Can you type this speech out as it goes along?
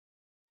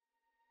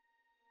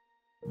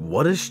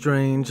What a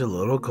Strange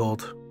Little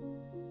Colt.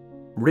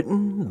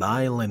 Written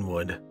by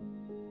Linwood.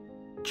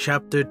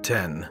 Chapter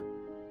 10.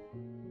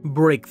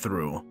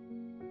 Breakthrough.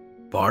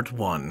 Part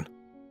 1.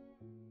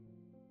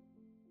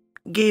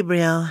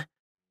 Gabriel,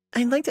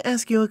 I'd like to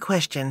ask you a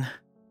question.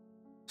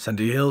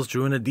 Sandy Hills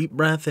drew in a deep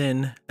breath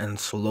in and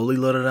slowly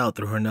let it out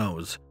through her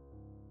nose.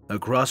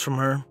 Across from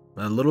her,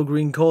 a little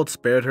green colt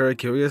spared her a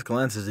curious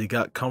glance as he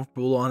got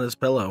comfortable on his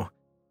pillow,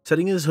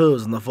 setting his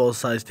hooves on the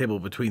full-size table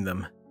between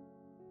them.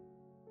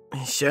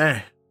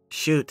 Sure,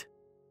 shoot.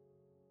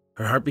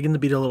 Her heart began to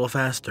beat a little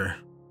faster.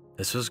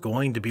 This was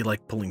going to be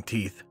like pulling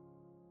teeth.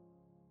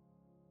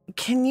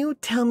 Can you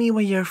tell me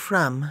where you're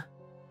from?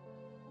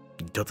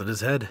 He tilted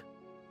his head.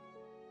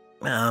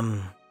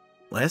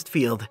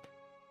 Westfield.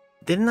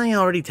 Didn't I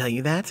already tell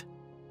you that?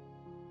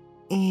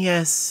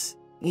 Yes,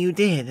 you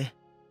did.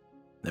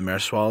 The mare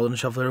swallowed and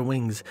shuffled her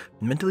wings,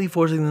 mentally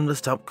forcing them to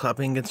stop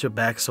clapping against her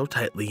back so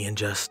tightly and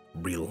just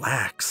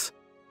relax.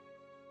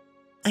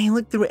 I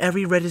looked through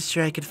every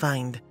register I could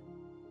find.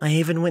 I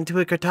even went to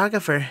a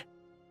cartographer.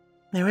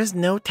 There is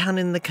no town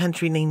in the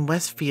country named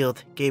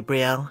Westfield,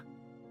 Gabriel.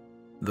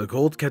 The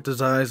colt kept his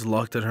eyes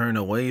locked at her in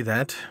a way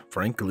that,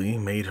 frankly,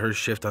 made her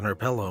shift on her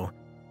pillow.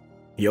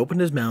 He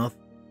opened his mouth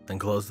and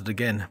closed it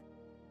again,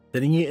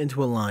 fitting it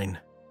into a line.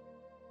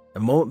 A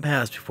moment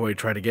passed before he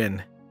tried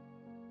again.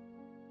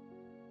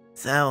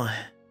 So,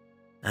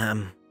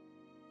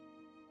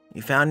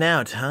 you found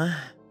out, huh?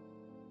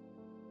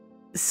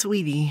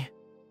 Sweetie,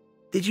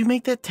 did you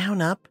make that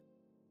town up?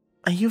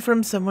 Are you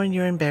from somewhere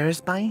you're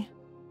embarrassed by?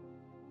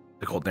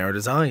 The colt narrowed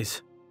his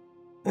eyes.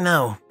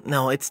 No,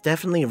 it's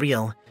definitely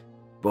real.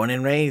 Born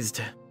and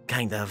raised,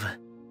 kind of.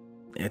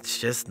 It's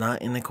just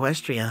not in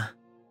Equestria.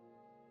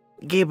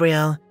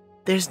 Gabriel,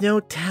 there's no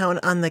town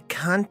on the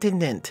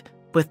continent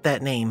with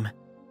that name.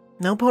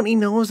 No pony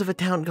knows of a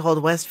town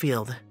called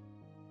Westfield.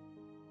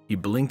 He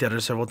blinked at her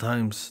several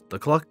times. The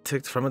clock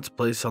ticked from its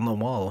place on the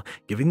wall,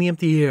 giving the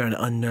empty air an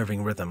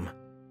unnerving rhythm.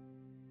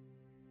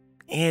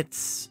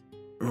 It's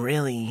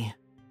really,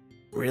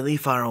 really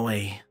far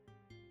away.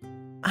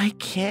 I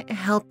can't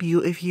help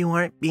you if you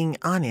aren't being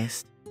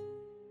honest.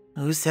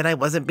 Who said I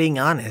wasn't being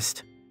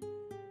honest?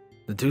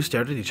 The two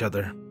stared at each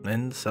other,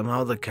 and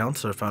somehow the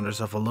counselor found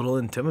herself a little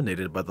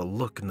intimidated by the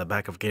look in the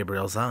back of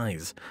Gabriel's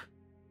eyes.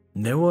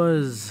 There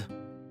was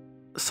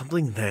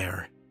something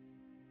there.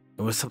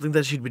 It was something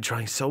that she'd been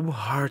trying so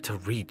hard to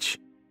reach.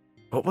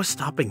 What was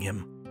stopping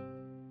him?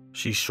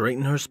 She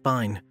straightened her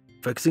spine,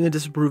 fixing a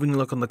disapproving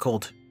look on the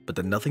colt, but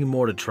did nothing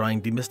more to try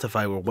and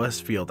demystify where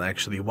Westfield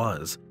actually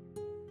was.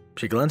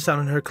 She glanced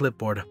down at her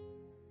clipboard.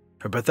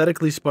 Her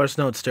pathetically sparse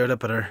notes stared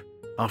up at her,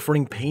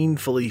 offering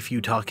painfully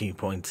few talking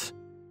points.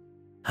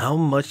 How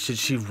much did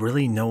she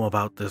really know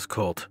about this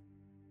cult?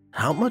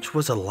 How much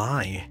was a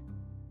lie?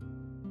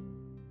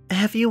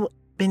 Have you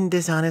been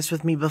dishonest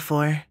with me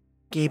before,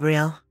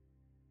 Gabriel?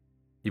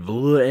 He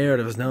blew the air out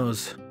of his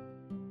nose.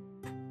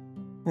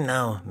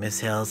 No, Miss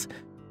Hills.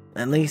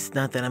 At least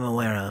not that I'm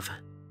aware of.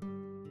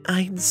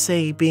 I'd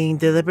say being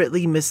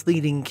deliberately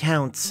misleading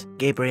counts,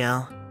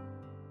 Gabriel.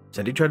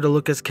 Sandy tried to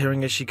look as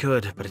caring as she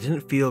could, but it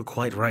didn't feel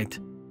quite right.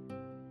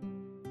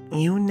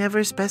 You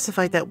never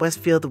specified that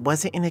Westfield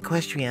wasn't in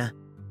Equestria.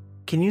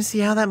 Can you see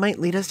how that might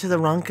lead us to the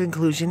wrong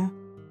conclusion,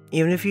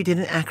 even if you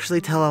didn't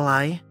actually tell a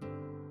lie?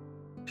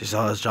 She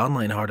saw his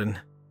jawline harden.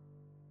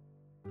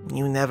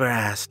 You never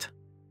asked.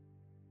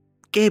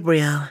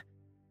 Gabriel,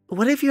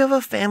 what if you have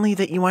a family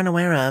that you aren't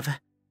aware of?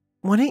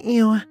 Wouldn't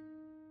you?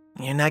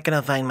 You're not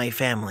gonna find my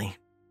family.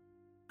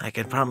 I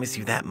can promise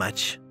you that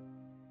much.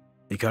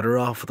 He cut her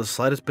off with the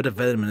slightest bit of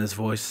venom in his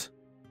voice,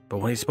 but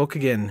when he spoke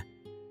again,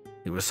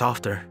 he was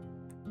softer.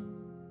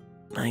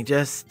 I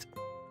just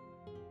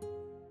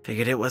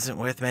figured it wasn't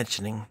worth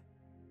mentioning.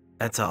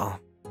 That's all.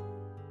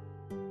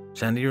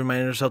 Sandy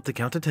reminded herself to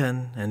count to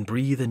 10 and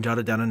breathe and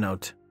jotted down a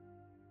note.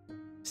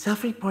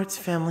 Self-reports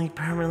family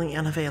permanently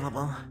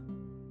unavailable.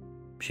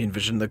 She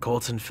envisioned the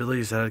colts and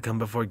fillies that had come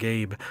before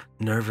Gabe,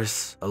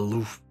 nervous,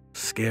 aloof,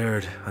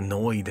 scared,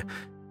 annoyed,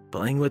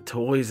 playing with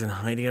toys and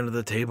hiding under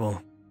the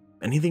table.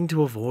 Anything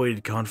to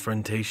avoid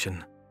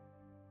confrontation.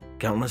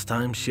 Countless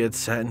times she had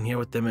sat in here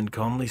with them and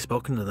calmly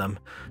spoken to them,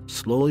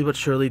 slowly but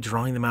surely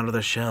drawing them out of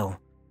their shell.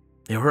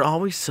 They were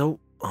always so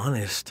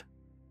honest,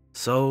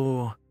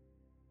 so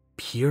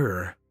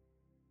pure.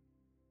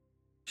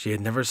 She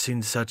had never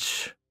seen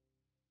such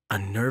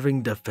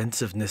unnerving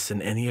defensiveness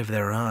in any of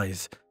their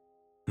eyes.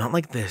 Not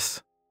like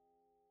this.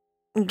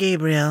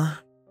 Gabriel,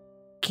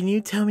 can you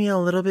tell me a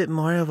little bit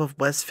more of what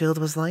Westfield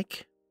was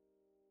like?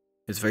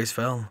 His face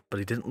fell, but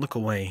he didn't look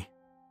away.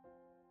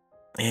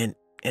 It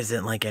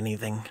isn't like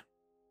anything.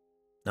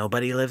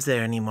 Nobody lives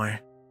there anymore,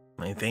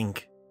 I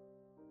think.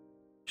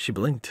 She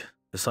blinked,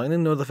 deciding to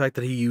ignore the fact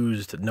that he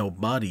used no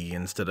body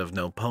instead of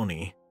no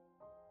pony.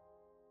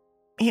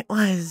 It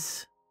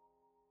was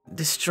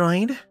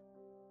destroyed?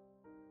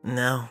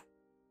 No,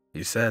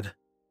 He said.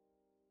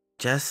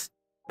 just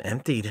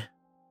emptied.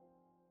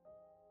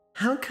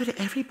 How could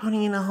every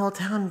pony in the whole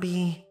town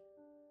be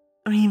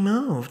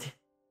removed?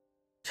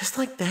 Just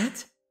like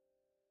that?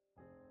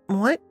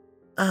 What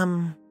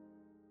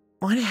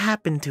What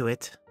happened to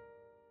it?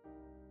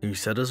 He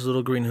set his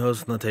little green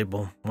hose on the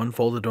table, one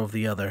folded over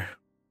the other.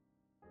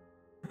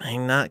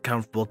 I'm not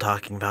comfortable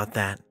talking about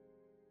that.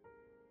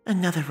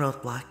 Another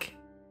roadblock.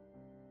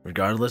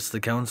 Regardless, the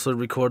counselor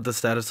recorded the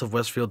status of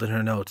Westfield in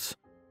her notes.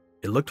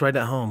 It looked right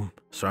at home,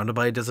 surrounded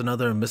by a dozen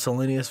other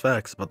miscellaneous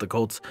facts about the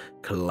Colt's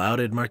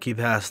clouded marquee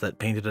past that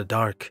painted a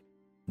dark,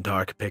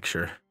 dark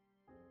picture.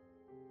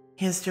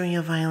 History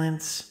of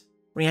violence.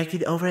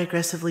 Reacted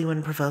over-aggressively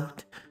when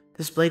provoked.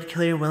 Displayed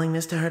clear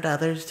willingness to hurt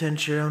others to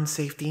ensure own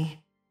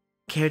safety.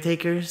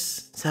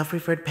 Caretakers,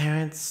 self-referred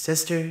parents,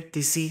 sister,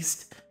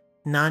 deceased,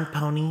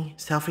 non-pony,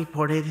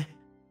 self-reported,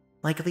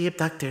 likely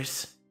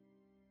abductors.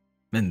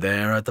 And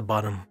there at the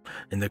bottom,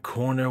 in the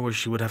corner where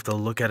she would have to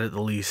look at it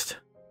the least.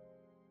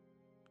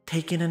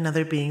 Taken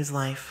another being's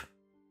life.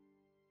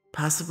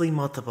 Possibly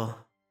multiple.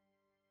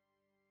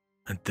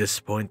 At this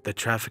point, the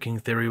trafficking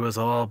theory was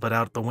all but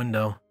out the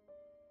window.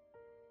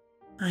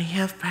 I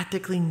have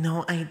practically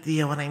no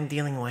idea what I'm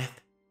dealing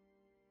with.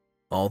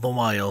 All the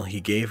while,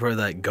 he gave her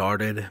that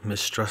guarded,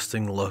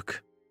 mistrusting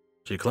look.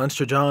 She clenched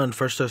her jaw and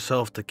forced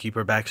herself to keep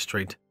her back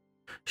straight.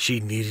 She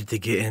needed to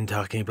get in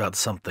talking about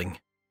something.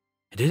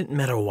 It didn't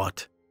matter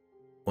what.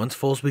 Once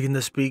fools began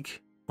to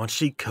speak, once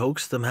she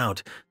coaxed them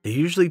out, they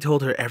usually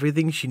told her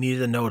everything she needed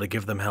to know to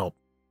give them help.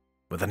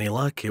 With any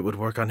luck, it would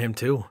work on him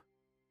too.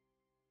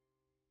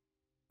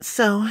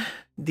 So,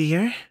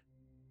 dear?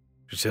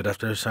 She said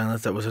after a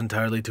silence that was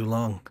entirely too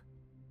long.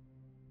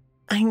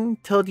 I'm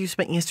told you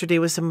spent yesterday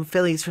with some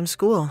fillies from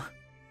school.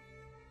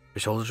 Her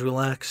shoulders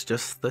relaxed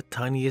just the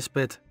tiniest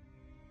bit.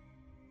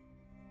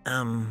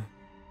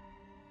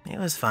 It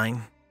was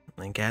fine,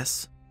 I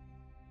guess.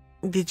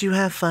 Did you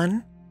have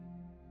fun?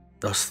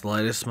 The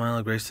slightest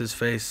smile graced his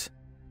face,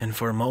 and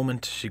for a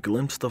moment she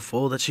glimpsed the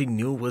foe that she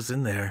knew was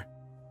in there.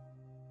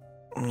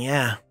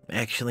 Yeah,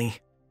 actually.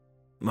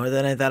 More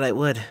than I thought I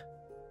would.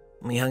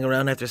 We hung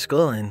around after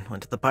school and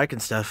went to the park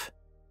and stuff.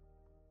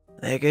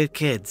 They're good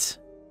kids.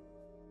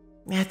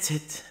 That's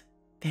it.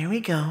 There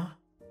we go.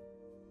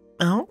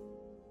 Oh?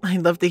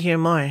 I'd love to hear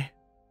more.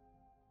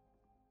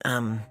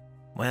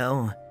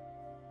 Well,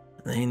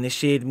 they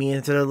initiated me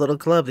into their little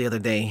club the other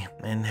day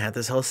and had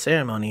this whole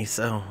ceremony,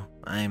 so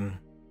I'm,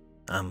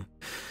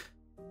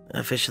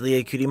 officially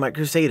a Cutie Mark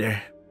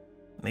Crusader.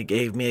 They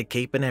gave me a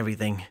cape and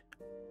everything.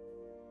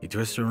 He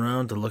twisted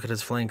around to look at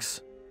his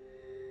flanks.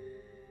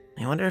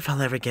 I wonder if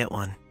I'll ever get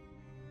one.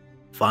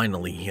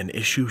 Finally, an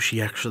issue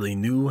she actually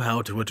knew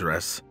how to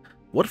address.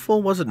 What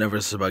fool wasn't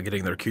nervous about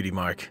getting their cutie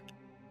mark?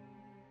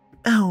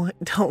 Oh,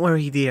 don't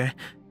worry, dear.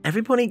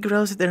 Every pony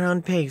grows at their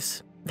own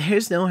pace.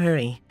 There's no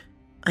hurry.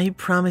 I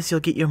promise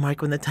you'll get your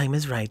mark when the time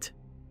is right.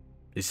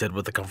 He said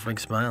with a comforting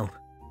smile.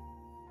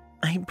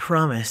 I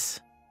promise.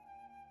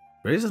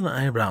 Raised an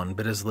eyebrow and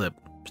bit his lip,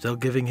 still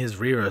giving his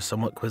rear a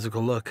somewhat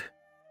quizzical look.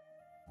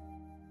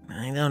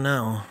 I don't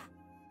know.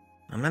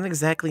 I'm not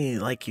exactly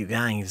like you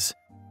guys.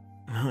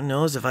 Who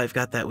knows if I've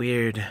got that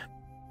weird,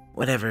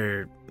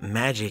 whatever,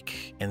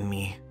 magic in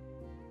me.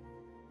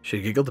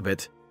 She giggled a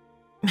bit.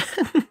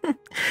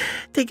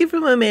 Take it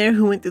from a mare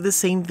who went through the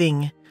same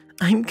thing.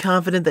 I'm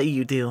confident that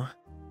you do.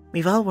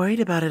 We've all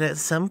worried about it at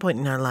some point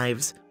in our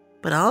lives,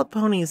 but all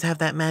ponies have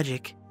that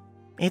magic.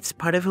 It's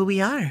part of who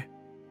we are.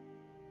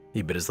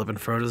 He bit his lip and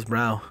furrowed his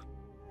brow.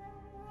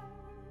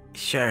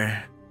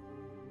 Sure.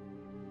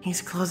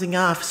 He's closing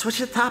off. Switch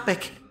the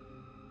topic.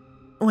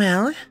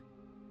 Well?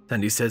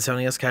 Sandy said,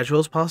 sounding as casual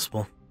as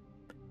possible.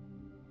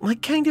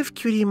 What kind of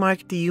cutie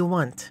mark do you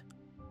want?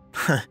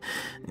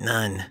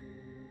 None.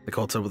 The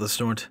Colt said with a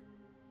snort.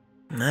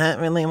 Not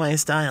really my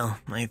style,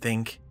 I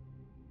think.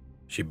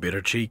 She bit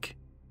her cheek.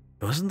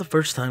 It wasn't the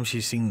first time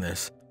she's seen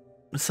this.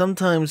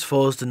 Sometimes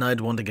foes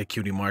denied wanting a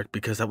cutie mark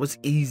because that was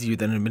easier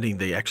than admitting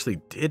they actually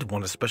did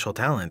want a special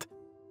talent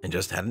and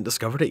just hadn't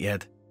discovered it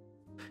yet.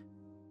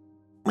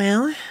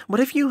 Well, what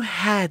if you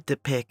had to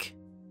pick?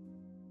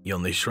 He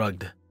only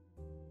shrugged.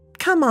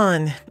 Come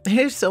on,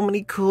 there's so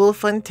many cool,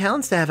 fun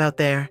talents to have out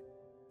there.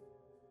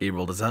 He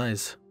rolled his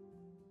eyes.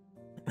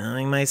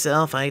 Knowing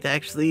myself, I'd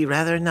actually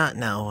rather not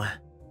know.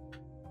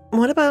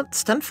 What about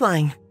stunt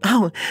flying?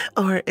 Oh,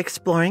 or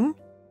exploring?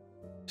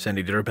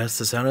 Sandy did her best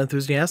to sound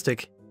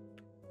enthusiastic.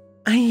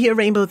 I hear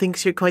Rainbow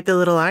thinks you're quite the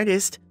little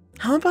artist.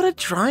 How about a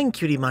drawing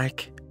cutie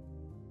mark?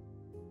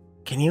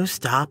 Can you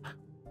stop?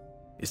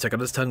 He stuck out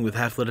his tongue with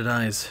half-lidded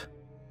eyes.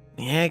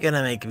 You're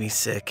gonna make me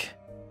sick.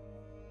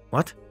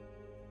 What?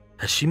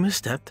 Has she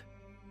misstepped?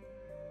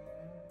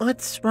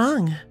 What's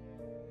wrong?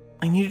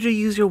 I need you to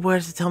use your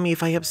words to tell me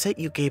if I upset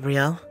you,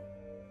 Gabriel.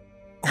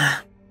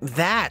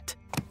 That!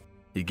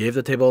 He gave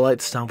the table a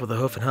light stomp with a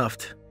hoof and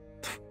huffed.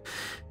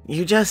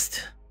 You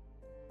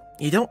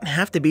don't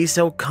have to be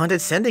so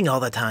condescending all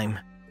the time.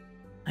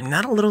 I'm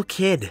not a little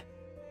kid.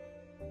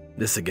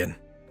 This again.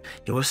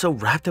 He was so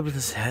wrapped up in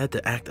his head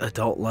to act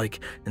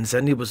adult-like, and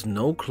Sandy was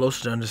no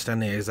closer to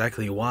understanding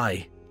exactly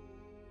why.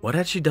 What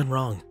had she done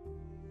wrong?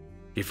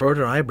 She furrowed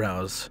her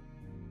eyebrows.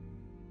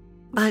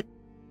 But,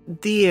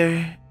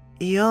 dear,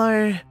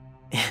 you're...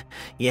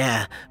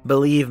 Yeah,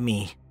 believe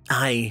me,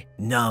 I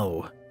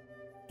know.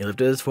 He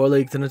lifted his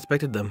forelegs and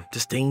inspected them,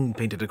 disdain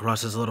painted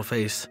across his little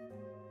face.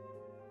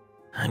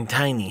 I'm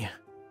tiny.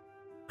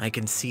 I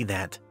can see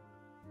that.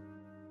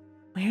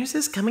 Where's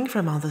this coming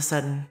from all of a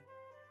sudden?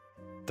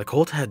 The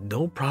Colt had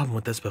no problem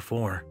with this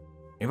before.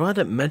 Rainbow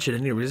hadn't mentioned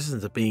any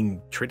reasons of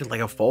being treated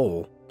like a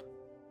foal.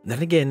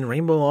 Then again,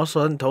 Rainbow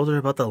also hadn't told her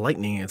about the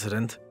lightning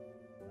incident.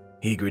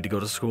 He agreed to go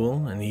to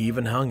school, and he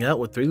even hung out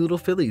with 3 little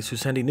fillies who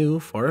Sandy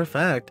knew, for a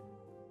fact,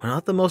 were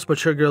not the most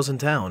mature girls in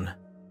town.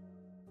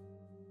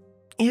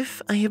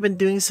 If I have been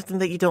doing something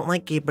that you don't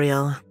like,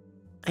 Gabriel,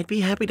 I'd be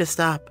happy to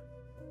stop.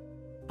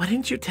 Why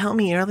didn't you tell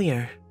me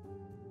earlier?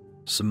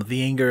 Some of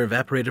the anger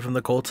evaporated from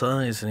the Colt's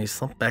eyes, and he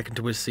slumped back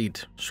into his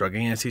seat,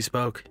 shrugging as he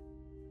spoke.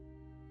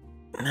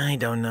 I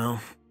don't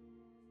know.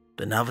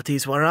 The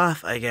novelties wore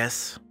off, I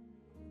guess.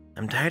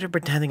 I'm tired of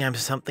pretending I'm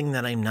something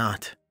that I'm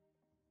not.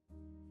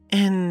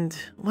 And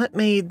what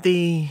made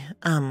the,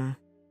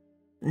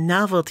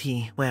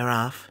 novelty wear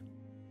off?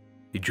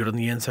 He drew on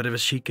the inside of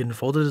his cheek and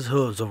folded his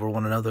hooves over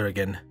one another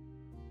again.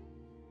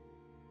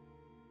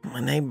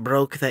 When I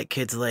broke that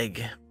kid's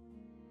leg,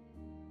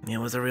 it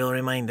was a real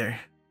reminder.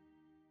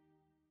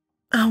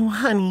 Oh,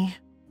 honey,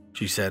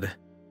 she said.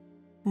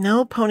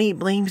 No pony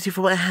blames you for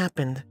what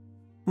happened.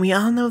 We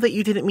all know that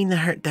you didn't mean to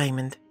hurt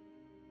Diamond.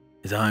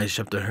 His eyes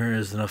shut to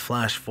hers in a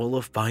flash full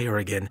of fire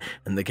again,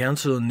 and the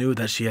counselor knew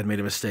that she had made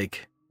a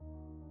mistake.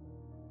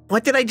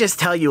 What did I just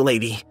tell you,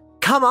 lady?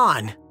 Come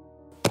on!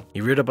 He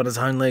reared up on his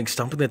hind legs,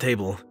 stomping the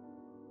table.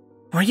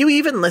 Were you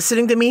even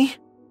listening to me?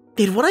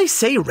 Did what I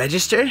say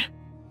register?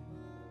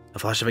 A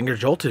flash of anger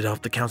jolted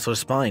off the counselor's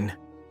spine.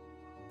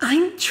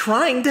 I'm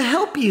trying to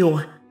help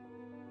you!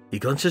 He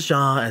clenched his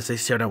jaw as they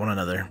stared at one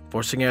another,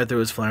 forcing air through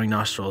his flaring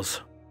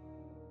nostrils.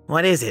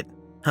 What is it,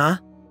 huh?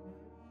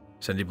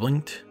 Sandy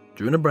blinked,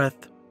 drew in a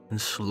breath,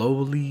 and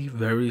slowly,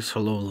 very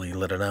slowly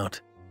let it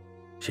out.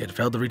 She had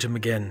failed to reach him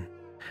again.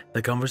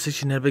 The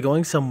conversation had been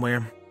going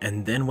somewhere,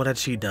 and then what had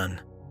she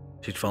done?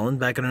 She'd fallen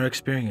back on her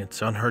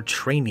experience, on her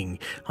training,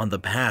 on the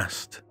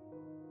past.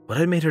 What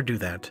had made her do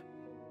that?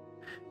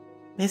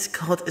 This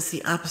cult is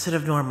the opposite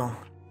of normal.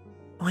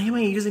 Why am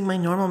I using my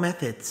normal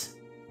methods?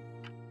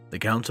 The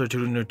counselor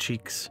tooted her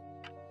cheeks.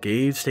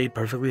 Gaze stayed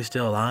perfectly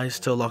still, eyes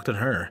still locked on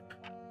her.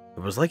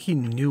 It was like he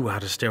knew how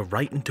to stare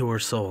right into her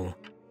soul.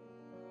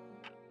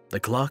 The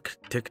clock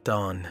ticked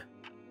on.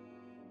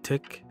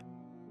 Tick,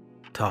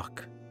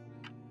 tock.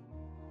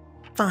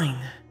 Fine,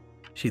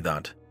 she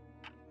thought.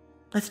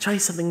 Let's try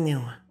something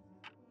new.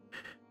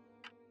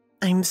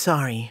 I'm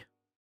sorry,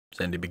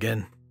 Sandy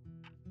began.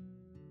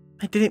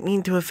 I didn't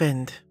mean to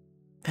offend.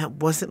 That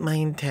wasn't my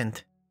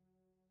intent.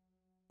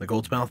 The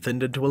Colt's mouth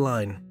thinned into a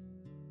line.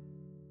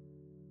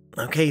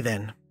 Okay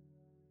then.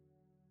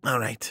 All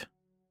right.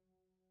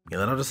 He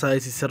let out a sigh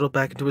as he settled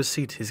back into his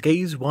seat, his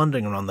gaze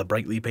wandering around the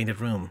brightly painted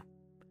room.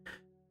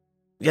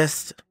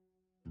 Just,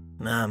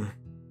 don't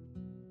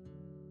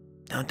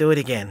do it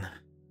again.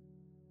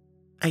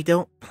 I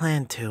don't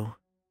plan to,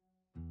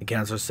 the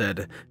counselor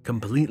said,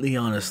 completely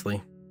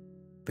honestly.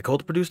 The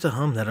Colt produced a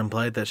hum that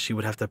implied that she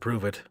would have to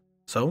prove it.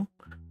 So,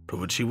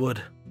 prove it she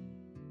would.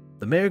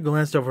 The mayor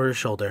glanced over her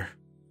shoulder.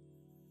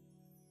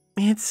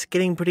 It's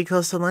getting pretty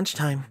close to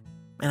lunchtime,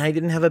 and I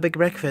didn't have a big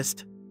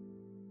breakfast.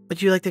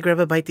 Would you like to grab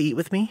a bite to eat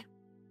with me?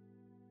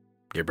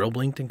 Gabriel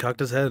blinked and cocked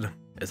his head.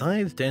 His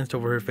eyes danced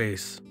over her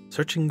face,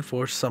 searching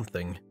for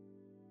something.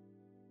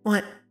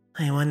 What,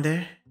 I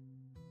wonder?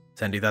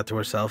 Sandy thought to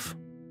herself.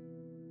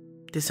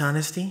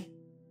 Dishonesty?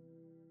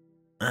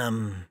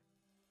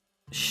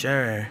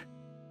 Sure.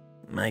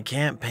 I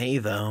can't pay,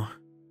 though.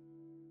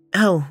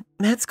 Oh,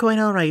 that's quite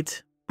all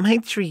right. My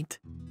treat.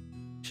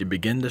 She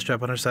began to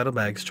strap on her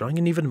saddlebags, drawing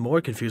an even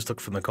more confused look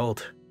from the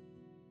Colt.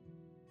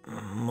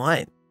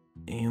 What?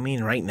 You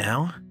mean right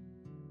now?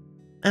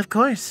 Of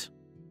course.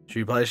 She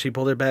replied as she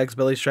pulled her bag's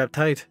belly strapped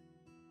tight.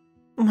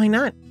 Why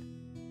not?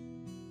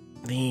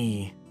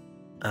 The,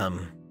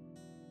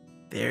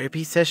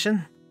 therapy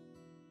session?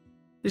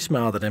 She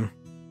smiled at him.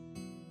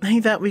 I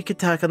thought we could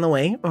talk on the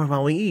way, or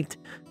while we eat.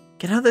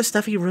 Get out of the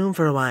stuffy room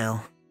for a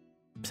while.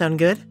 Sound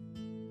good?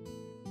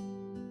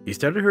 He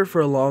stared at her for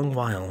a long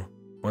while.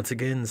 Once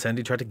again,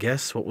 Sandy tried to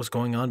guess what was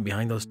going on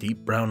behind those deep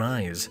brown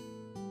eyes.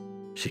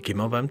 She came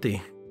up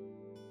empty.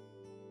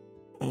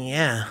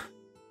 Yeah,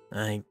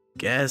 I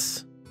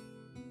guess.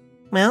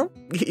 Well,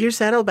 get your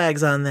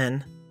saddlebags on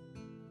then.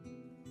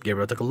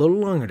 Gabriel took a little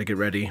longer to get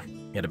ready.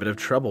 He had a bit of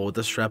trouble with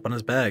the strap on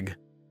his bag,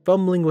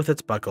 fumbling with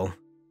its buckle.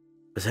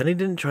 But Sandy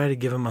didn't try to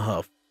give him a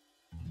huff.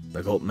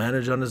 The Colt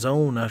managed on his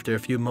own after a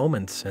few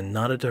moments and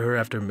nodded to her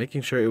after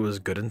making sure it was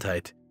good and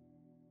tight.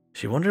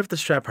 She wondered if the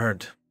strap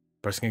hurt,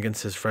 pressing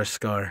against his fresh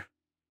scar.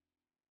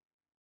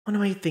 What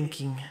am I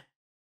thinking?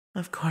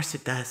 Of course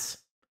it does.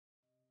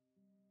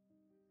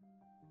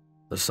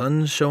 The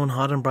sun shone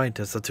hot and bright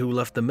as the two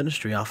left the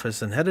ministry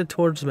office and headed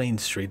towards Main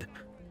Street,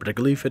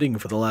 particularly fitting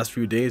for the last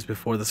few days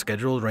before the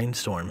scheduled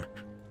rainstorm.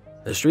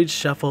 The streets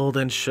shuffled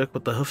and shook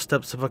with the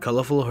hoofsteps of a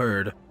colorful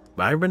herd,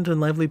 vibrant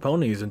and lively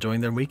ponies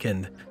enjoying their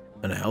weekend,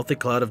 and a healthy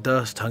cloud of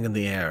dust hung in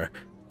the air,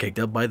 caked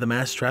up by the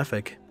mass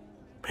traffic.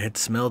 It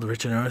smelled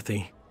rich and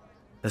earthy.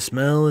 The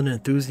smell and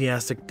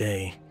enthusiastic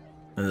day,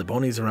 and the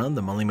ponies around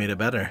them only made it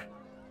better.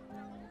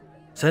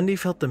 Sandy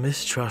felt the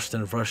mistrust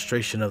and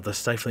frustration of the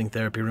stifling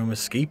therapy room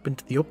escape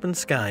into the open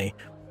sky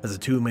as the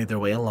two made their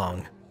way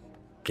along.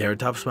 Carrot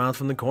Top smiled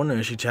from the corner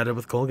as she chatted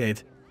with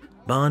Colgate.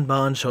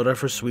 Bon showed her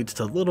for sweets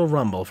to Little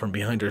Rumble from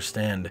behind her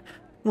stand,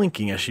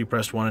 winking as she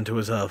pressed one into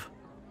his hoof.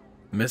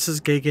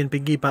 Mrs. Cake and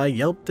Pinkie Pie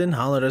yelped and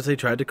hollered as they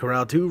tried to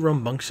corral two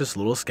rambunctious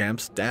little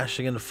scamps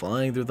dashing and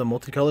flying through the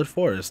multicolored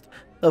forest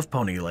of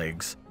pony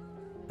legs.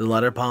 The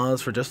latter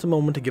paused for just a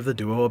moment to give the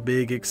duo a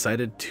big,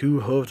 excited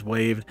two-hoofed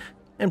wave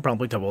and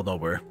promptly tumbled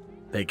over,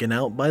 taken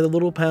out by the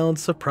little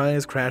pound's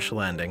surprise crash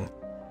landing.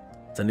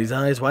 Cindy's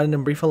eyes widened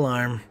in brief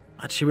alarm,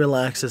 but she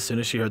relaxed as soon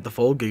as she heard the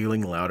foal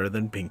giggling louder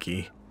than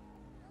Pinkie.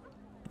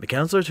 The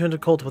counselor turned to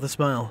Colt with a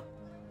smile.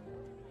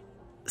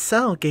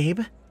 So, Gabe,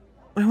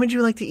 when would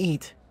you like to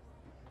eat?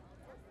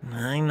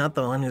 I'm not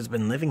the one who's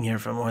been living here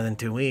for more than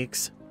 2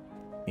 weeks.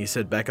 He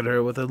said back at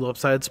her with a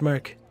lopsided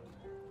smirk.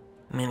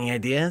 Any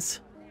ideas?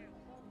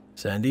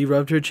 Sandy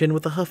rubbed her chin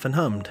with a huff and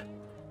hummed.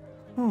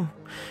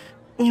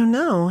 You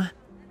know,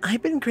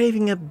 I've been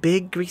craving a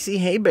big, greasy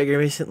hay burger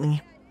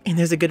recently, and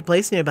there's a good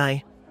place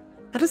nearby.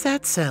 How does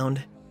that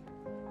sound?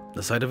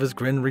 The sight of his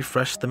grin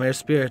refreshed the mayor's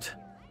spirit.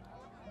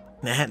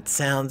 That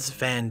sounds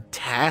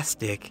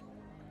fantastic.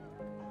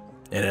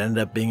 It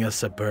ended up being a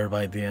superb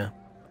idea.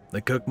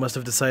 The cook must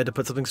have decided to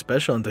put something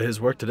special into his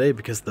work today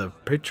because the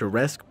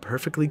picturesque,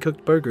 perfectly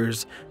cooked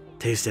burgers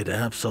tasted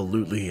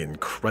absolutely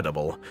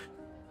incredible.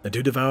 The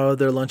two devoured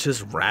their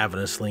lunches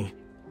ravenously.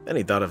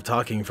 Any thought of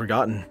talking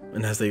forgotten,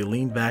 and as they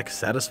leaned back,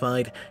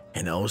 satisfied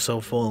and oh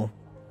so full,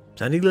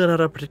 Sandy let out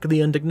a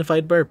particularly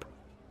undignified burp.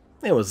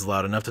 It was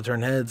loud enough to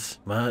turn heads,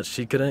 but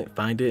she couldn't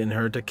find it in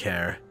her to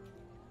care.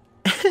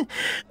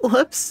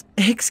 Whoops,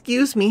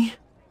 excuse me.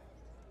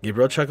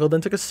 Gabriel chuckled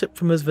and took a sip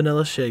from his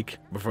vanilla shake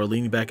before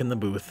leaning back in the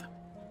booth.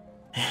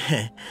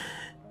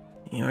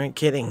 You weren't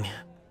kidding.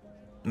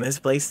 This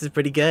place is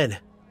pretty good.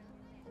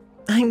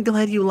 I'm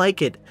glad you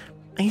like it.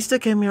 I used to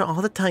come here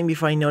all the time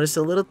before I noticed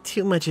a little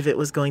too much of it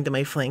was going to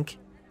my flank.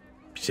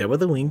 She said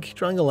with a wink,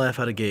 drawing a laugh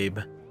out of Gabe.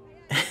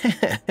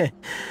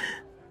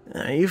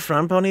 Are you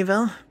from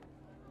Ponyville?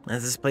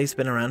 Has this place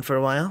been around for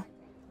a while?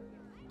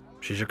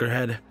 She shook her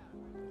head.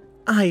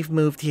 I've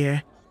moved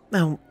here,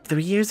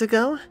 3 years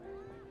ago?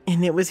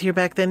 And it was here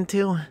back then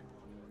too.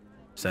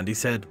 Sandy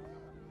said.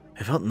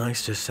 It felt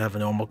nice just to have a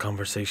normal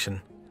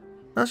conversation.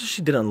 Not that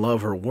she didn't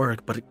love her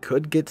work, but it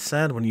could get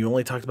sad when you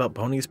only talked about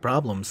ponies'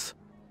 problems.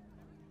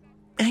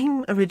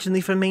 I'm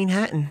originally from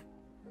Manhattan.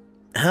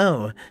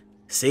 Oh,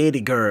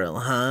 city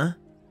girl, huh?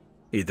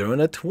 He threw in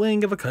a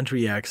twang of a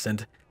country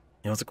accent.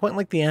 It wasn't quite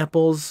like the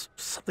apples.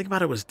 Something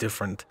about it was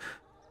different.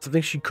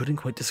 Something she couldn't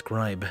quite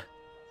describe.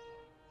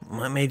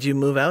 What made you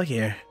move out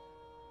here?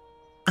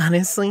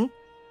 Honestly?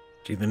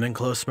 She leaned in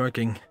close,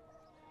 smirking.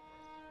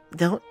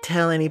 Don't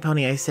tell any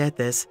pony I said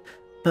this,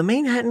 but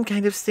Manhattan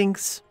kind of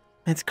stinks.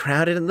 It's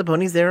crowded and the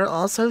ponies there are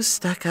all so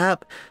stuck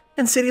up,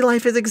 and city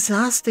life is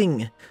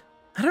exhausting.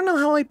 I don't know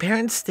how my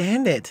parents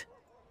stand it.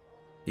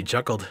 He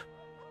chuckled.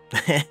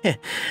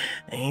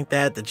 Ain't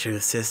that the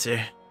truth,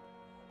 sister?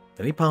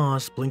 Then he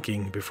paused,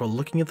 blinking, before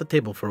looking at the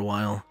table for a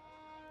while.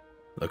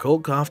 The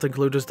Colt coughed and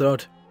cleared his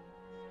throat.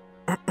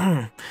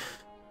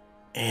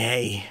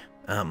 Hey,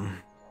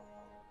 I'm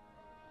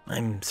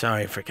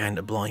sorry for kind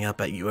of blowing up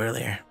at you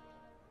earlier.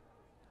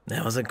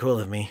 That wasn't cool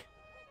of me.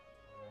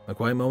 A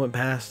quiet moment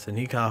passed, and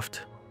he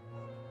coughed.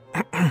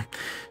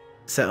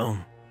 So,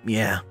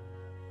 yeah.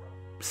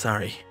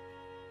 Sorry.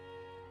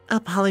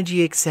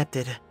 Apology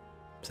accepted.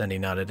 Sandy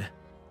nodded.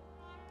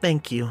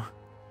 Thank you.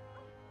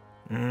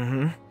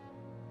 Mm-hmm.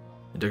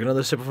 He took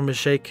another sip from his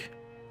shake.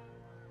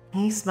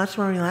 He's much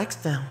more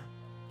relaxed now,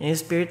 and his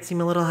spirits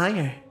seem a little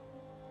higher.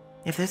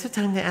 If there's a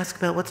time to ask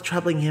about what's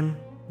troubling him,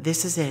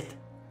 this is it.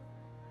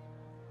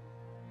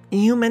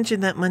 You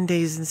mentioned that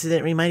Monday's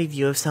incident reminded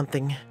you of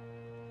something.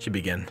 She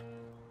began.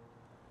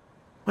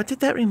 What did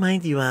that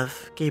remind you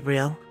of,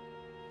 Gabriel?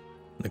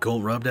 The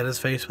Colt rubbed at his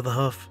face with a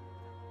huff.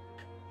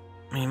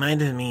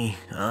 Reminded me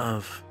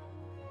of,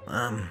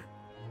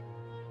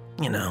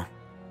 you know,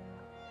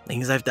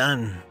 things I've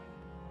done.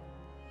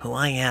 Who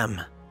I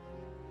am.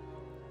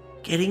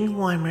 Getting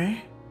warmer.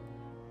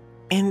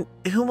 And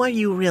who are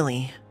you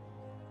really?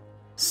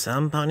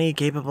 Some pony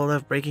capable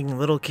of breaking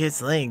little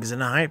kids' legs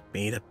in a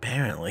heartbeat,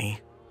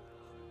 apparently.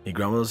 He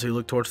grumbled as he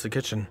looked towards the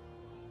kitchen.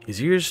 His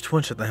ears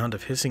twitched at the sound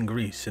of hissing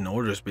grease and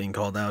orders being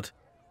called out.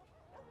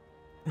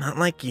 Not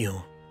like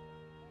you.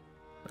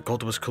 The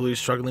Colt was clearly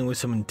struggling with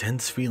some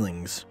intense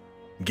feelings.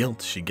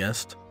 Guilt, she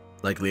guessed,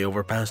 likely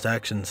over past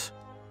actions.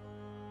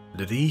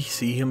 Did he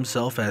see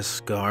himself as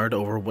scarred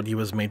over what he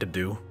was made to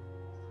do?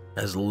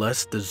 As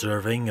less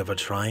deserving of a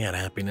try at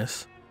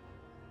happiness?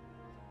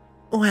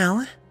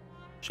 Well,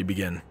 she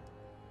began.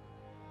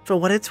 For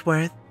what it's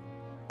worth,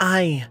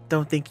 I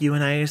don't think you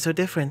and I are so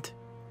different.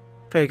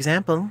 For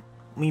example,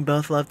 we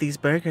both love these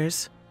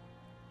burgers.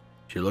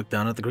 She looked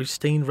down at the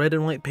grease-stained red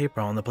and white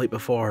paper on the plate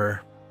before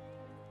her.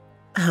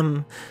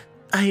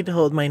 I'd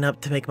hold mine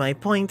up to make my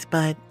point,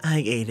 but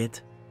I ate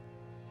it.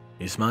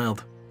 He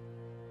smiled.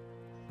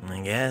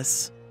 I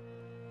guess.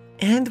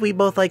 And we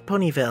both like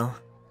Ponyville.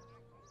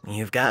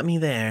 You've got me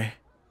there.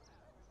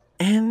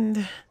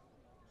 And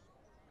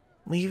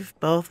we've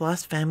both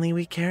lost family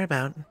we care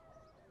about.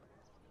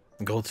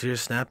 Colt's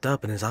ears snapped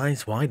up and his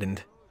eyes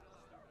widened.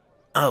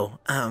 Oh,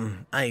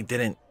 I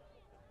didn't.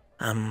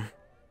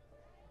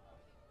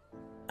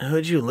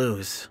 Who'd you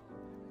lose?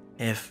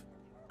 If,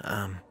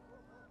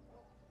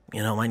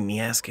 you don't mind me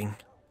asking.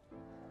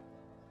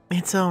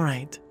 It's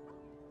alright.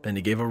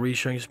 Bendy gave a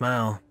reassuring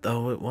smile,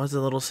 though it was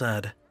a little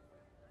sad.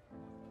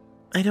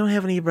 I don't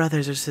have any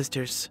brothers or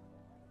sisters,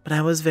 but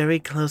I was very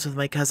close with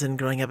my cousin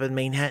growing up in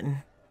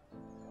Manhattan.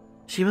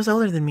 She was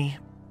older than me,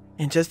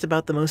 and just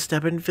about the most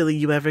stubborn filly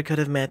you ever could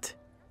have met.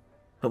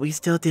 But we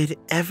still did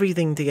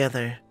everything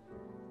together.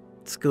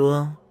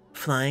 School,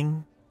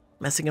 flying,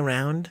 messing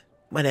around,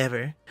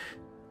 whatever.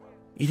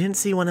 You didn't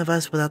see one of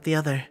us without the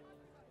other.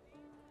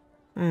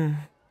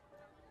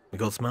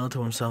 Colt smiled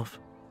to himself.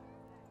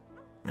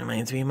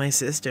 Reminds me of my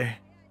sister.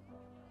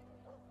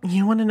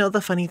 You want to know the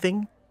funny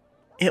thing?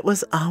 It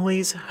was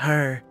always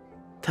her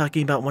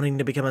talking about wanting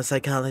to become a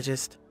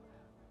psychologist.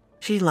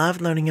 She loved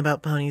learning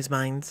about ponies'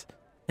 minds,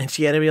 and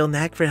she had a real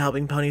knack for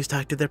helping ponies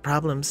talk to their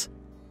problems.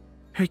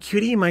 Her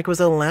cutie mark was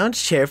a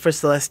lounge chair for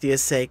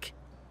Celestia's sake.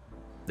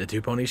 The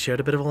two ponies shared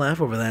a bit of a laugh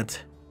over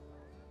that.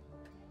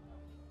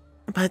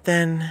 But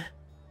then...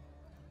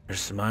 Her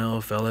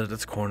smile fell at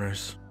its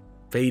corners,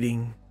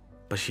 fading,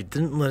 but she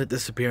didn't let it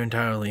disappear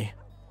entirely.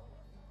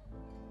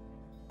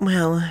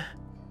 Well,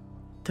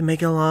 to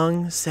make a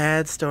long,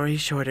 sad story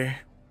shorter,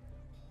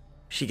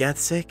 she got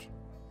sick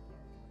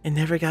and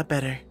never got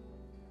better.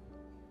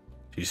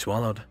 She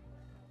swallowed.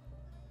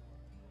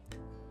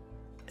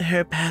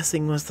 Her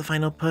passing was the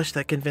final push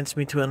that convinced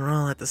me to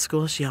enroll at the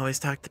school she always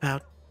talked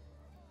about.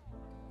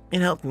 It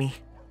helped me,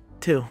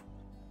 too.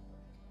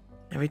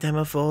 Every time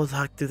a foal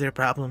talked through their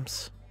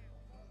problems,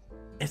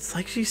 it's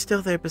like she's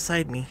still there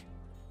beside me,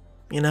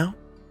 you know?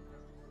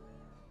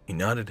 He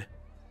nodded,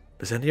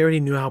 but Sandy already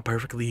knew how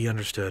perfectly he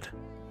understood.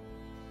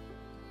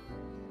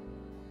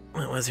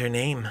 What was her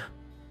name?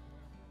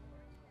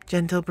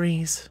 Gentle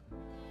Breeze,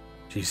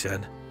 she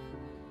said.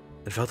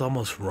 It felt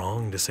almost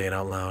wrong to say it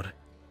out loud.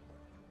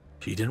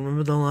 She didn't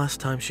remember the last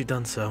time she'd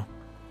done so.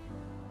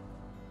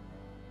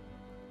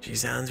 She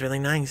sounds really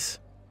nice.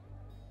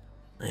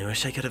 I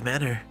wish I could have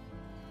met her.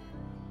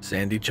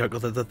 Sandy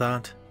chuckled at the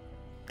thought.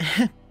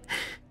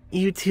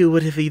 You two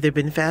would have either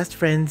been fast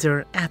friends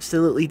or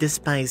absolutely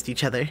despised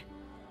each other.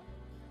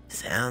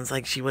 Sounds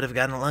like she would have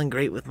gotten along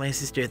great with my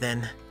sister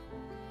then.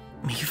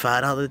 We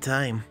fought all the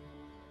time.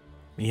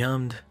 He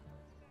hummed.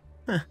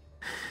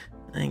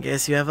 I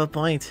guess you have a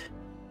point.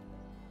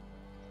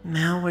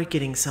 Now we're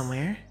getting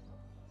somewhere.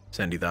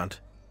 Sandy thought.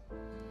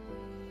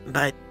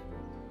 But...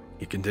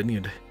 He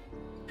continued.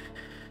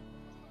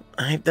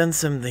 I've done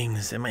some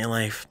things in my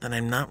life that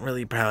I'm not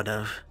really proud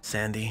of,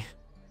 Sandy.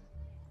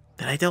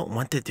 That I don't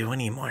want to do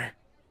anymore.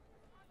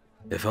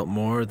 It felt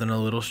more than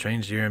a little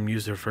strange to hear him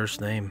use her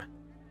first name.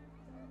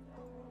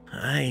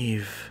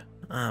 I've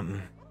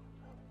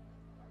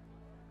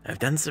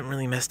done some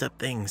really messed up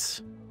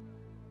things.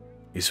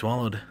 He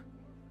swallowed.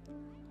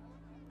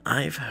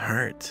 I've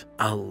hurt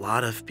a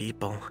lot of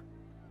people.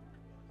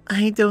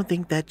 I don't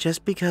think that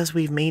just because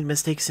we've made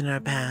mistakes in our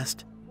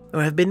past,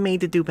 or have been made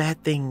to do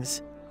bad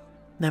things,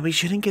 that we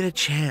shouldn't get a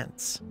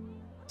chance.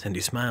 Sandy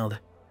smiled.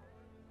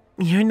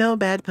 You're no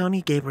bad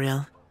pony,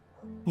 Gabriel.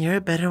 You're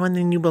a better one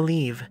than you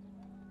believe.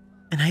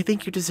 And I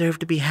think you deserve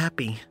to be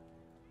happy.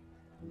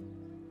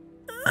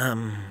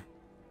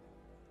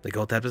 The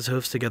Colt tapped his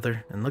hooves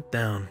together and looked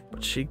down,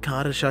 but she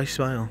caught a shy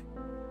smile.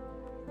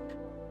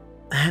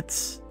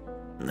 That's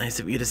nice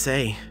of you to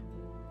say.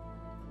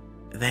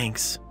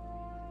 Thanks.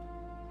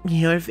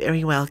 You're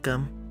very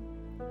welcome.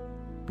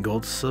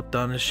 Colt slipped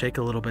on his shake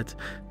a little bit,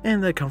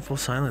 and the comfortable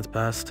silence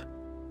passed.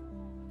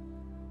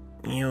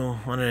 You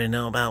wanted to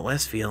know about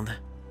Westfield?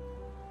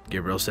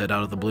 Gabriel said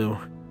out of the blue.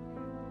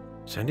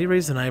 Sandy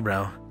raised an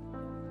eyebrow.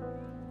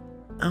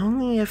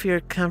 Only if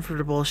you're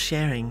comfortable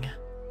sharing.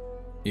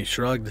 He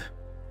shrugged.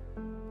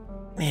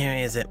 There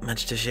isn't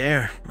much to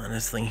share,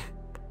 honestly.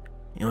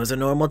 It was a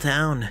normal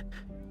town.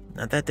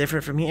 Not that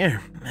different from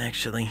here,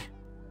 actually.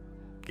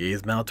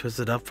 His mouth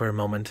twisted up for a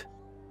moment.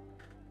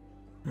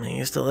 I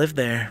used to live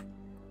there,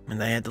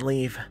 and I had to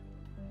leave.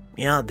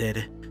 We all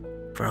did.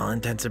 For all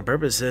intents and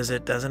purposes,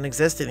 it doesn't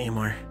exist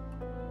anymore.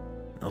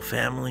 No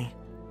family,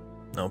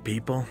 no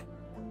people,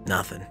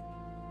 nothing.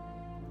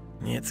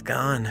 It's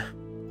gone.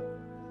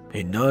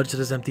 He nudged at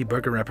his empty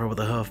burger wrapper with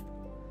a hoof.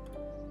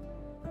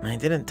 I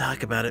didn't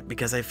talk about it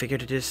because I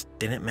figured it just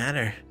didn't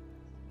matter.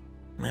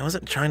 I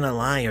wasn't trying to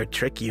lie or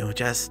trick you,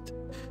 just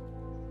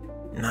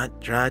not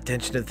draw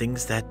attention to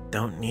things that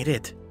don't need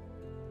it.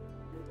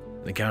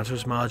 The counselor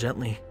smiled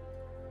gently.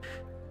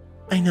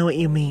 I know what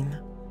you mean,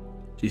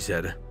 she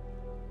said.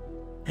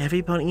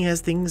 Every pony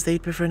has things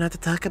they'd prefer not to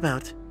talk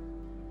about.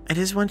 I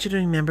just want you to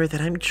remember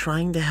that I'm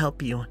trying to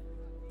help you,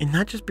 and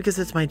not just because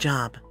it's my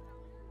job.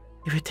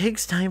 If it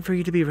takes time for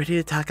you to be ready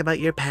to talk about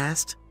your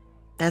past,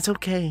 that's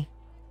okay.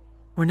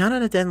 We're not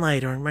on a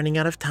deadline or running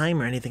out of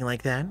time or anything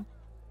like that.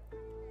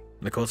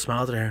 Nicole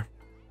smiled at her,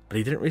 but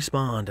he didn't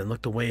respond and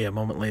looked away a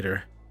moment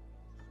later.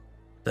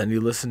 Then he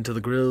listened to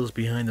the grills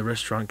behind the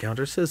restaurant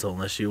counter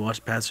sizzle as she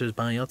watched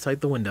passers-by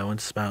outside the window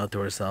and smiled to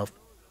herself.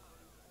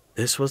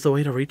 This was the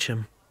way to reach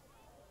him.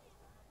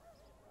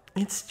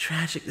 It's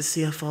tragic to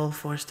see a foal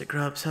forced to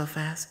grow up so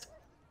fast.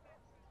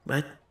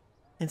 But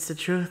it's the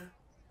truth,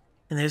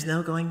 and there's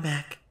no going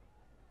back.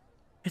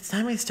 It's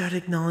time I start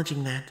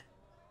acknowledging that.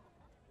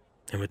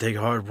 It would take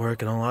hard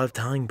work and a lot of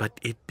time, but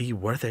it'd be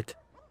worth it.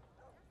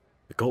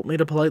 The Colt made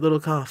a polite little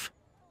cough.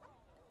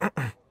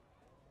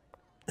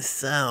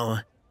 So,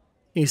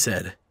 He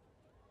said,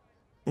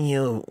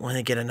 you want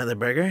to get another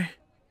burger?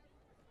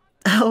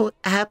 Oh,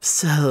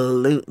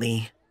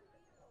 absolutely.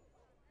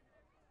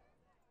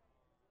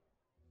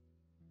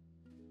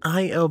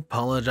 I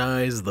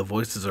apologize, the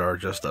voices are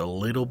just a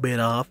little bit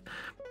off.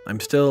 I'm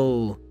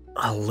still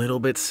a little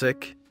bit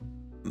sick.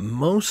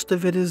 Most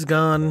of it is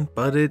gone,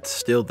 but it's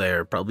still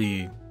there.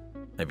 Probably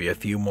maybe a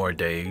few more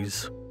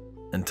days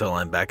until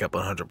I'm back up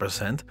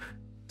 100%.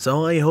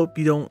 So I hope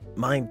you don't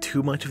mind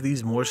too much of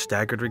these more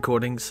staggered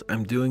recordings.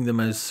 I'm doing them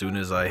as soon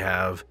as I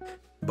have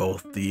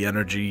both the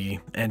energy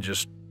and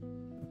just,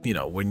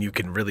 when you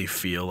can really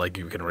feel like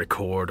you can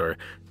record or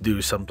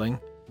do something.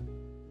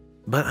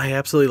 But I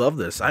absolutely love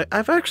this.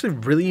 I've actually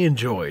really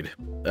enjoyed,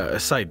 a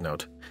side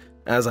note,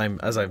 as I'm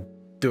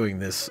doing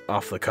this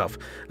off the cuff,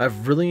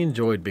 I've really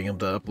enjoyed being able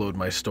to upload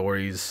my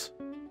stories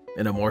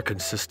in a more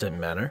consistent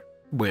manner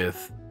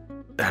with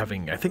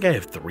having, I think I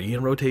have 3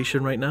 in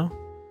rotation right now.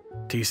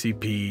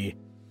 TCP,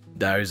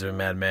 Diaries of a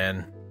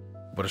Madman,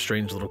 What a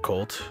Strange Little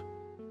Colt.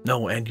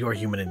 No, and You're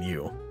Human and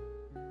You.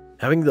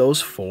 Having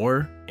those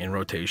 4 in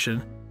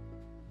rotation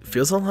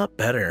feels a lot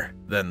better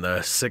than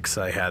the 6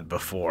 I had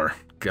before.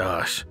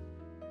 Gosh.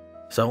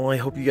 So I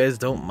hope you guys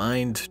don't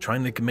mind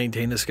trying to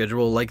maintain a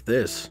schedule like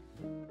this.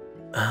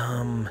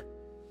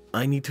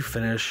 I need to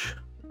finish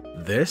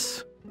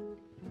this,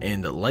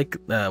 and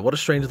What a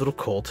Strange Little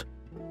Colt,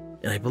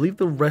 and I believe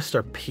the rest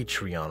are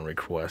Patreon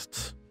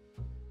requests.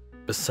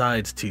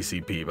 Besides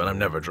TCP, but I'm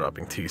never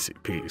dropping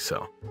TCP,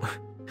 so.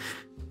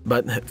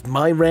 But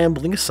my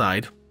rambling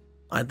aside,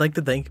 I'd like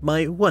to thank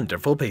my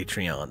wonderful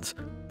Patreons.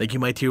 Thank you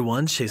my tier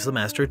 1s, Chase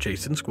Lemaster,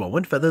 Jason, Squall,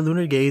 Windfeather,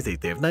 Lunar Gaze, 8th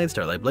Day of Night,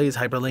 Starlight Blaze,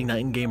 Hyperlink,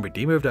 Night and Game,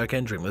 Redeemer of Dark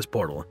and Dreamless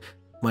Portal.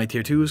 My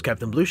tier 2s,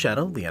 Captain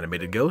Blueshadow, The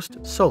Animated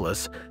Ghost,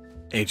 Solus,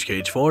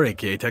 HKH4,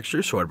 aka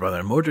Texture, Sword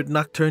Brother, Mordred,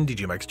 Nocturne,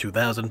 DJMX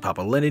 2000,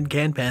 Papa Lenin,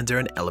 Can Panzer,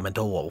 and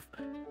Elemental Wolf.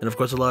 And of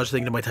course a large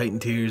thank you to my Titan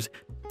tiers,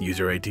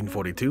 User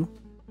 1842,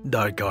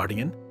 Dark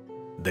Guardian,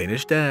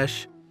 Danish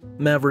Dash,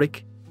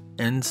 Maverick,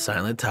 and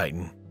Silent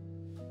Titan.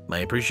 I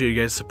appreciate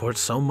you guys' support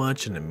so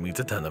much and it means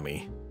a ton to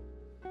me.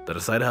 That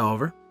aside,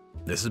 however,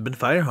 this has been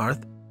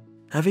Firehearth.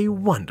 Have a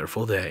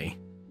wonderful day.